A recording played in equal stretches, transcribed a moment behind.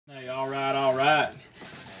All right.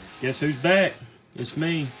 Guess who's back? It's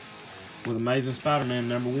me with Amazing Spider-Man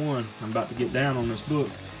 #1. I'm about to get down on this book.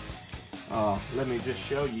 Let me just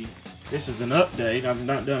show you. This is an update. I've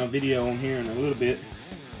not done a video on here in a little bit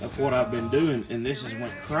of what I've been doing, and this has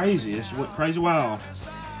went crazy. This went crazy wild.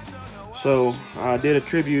 So I did a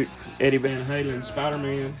tribute Eddie Van Halen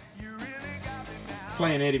Spider-Man,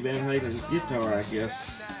 playing Eddie Van Halen's guitar, I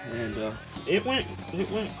guess, and it went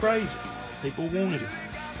crazy. People wanted it.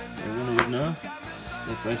 They wanted it enough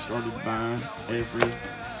that they started buying every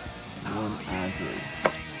one I did.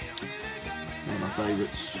 One of my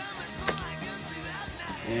favorites,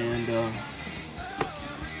 and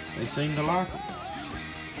they seem to like them.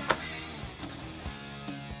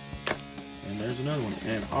 And there's another one,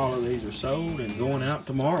 and all of these are sold and going out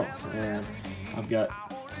tomorrow. And I've got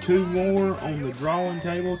 2 more on the drawing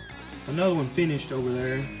table, another one finished over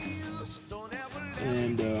there,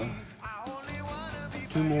 and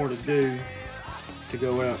 2 more to do to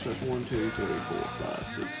go out. So it's 1, 2, 3, 4, 5,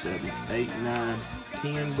 6, 7, 8, 9,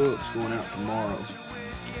 10 books going out tomorrow.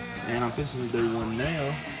 And I'm fixing to do one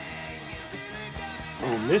now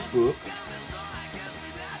on this book.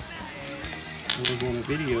 We're going to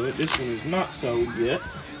video it. This one is not sold yet,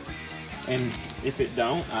 and if it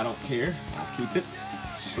don't, I don't care. I'll keep it,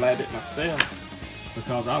 slab it myself,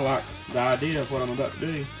 because I like the idea of what I'm about to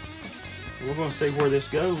do. We're going to see where this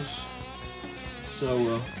goes.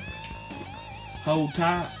 So hold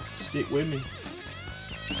tight, stick with me.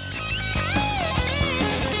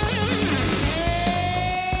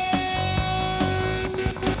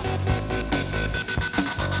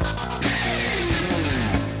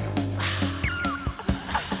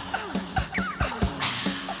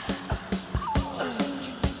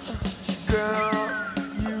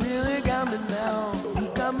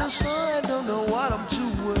 So I don't know what I'm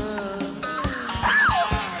doing.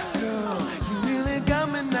 Girl, you really got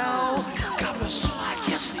me now. Got me so I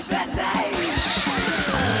can't sleep at night.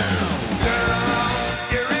 Girl,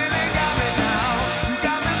 you really got me now. You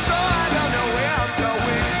got me so I don't know where I'm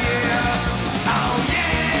going. Yeah, oh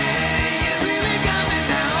yeah, you really got me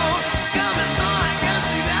now. Got me so I can't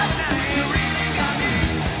sleep at night. You really got me.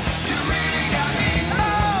 You really got me.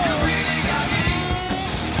 Oh, you really got me.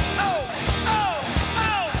 Oh, oh,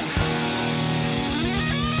 oh.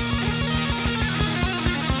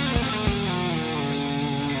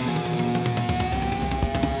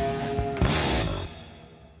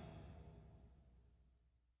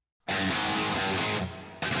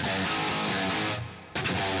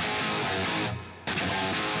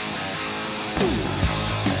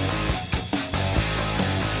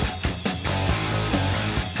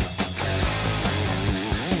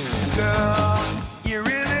 Girl, you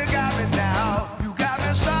really got me now. You got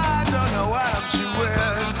me so I don't know what I'm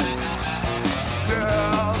doing.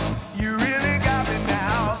 Girl, you really got me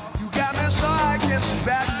now. You got me so I can't sleep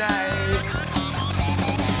at night.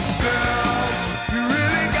 Girl, you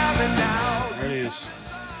really got me now. There it is.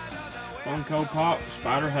 Funko Pop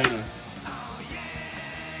Spider-Halen. I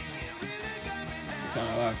kind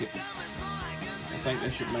of like it. I think they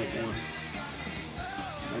should make one.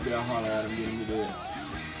 Maybe I'll holler at them, get them to do it.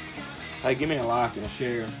 Hey, give me a like and a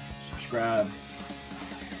share. Subscribe.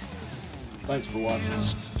 Thanks for watching.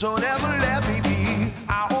 Don't ever let me be.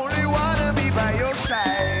 I only wanna be by your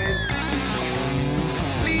side.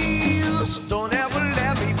 Please don't ever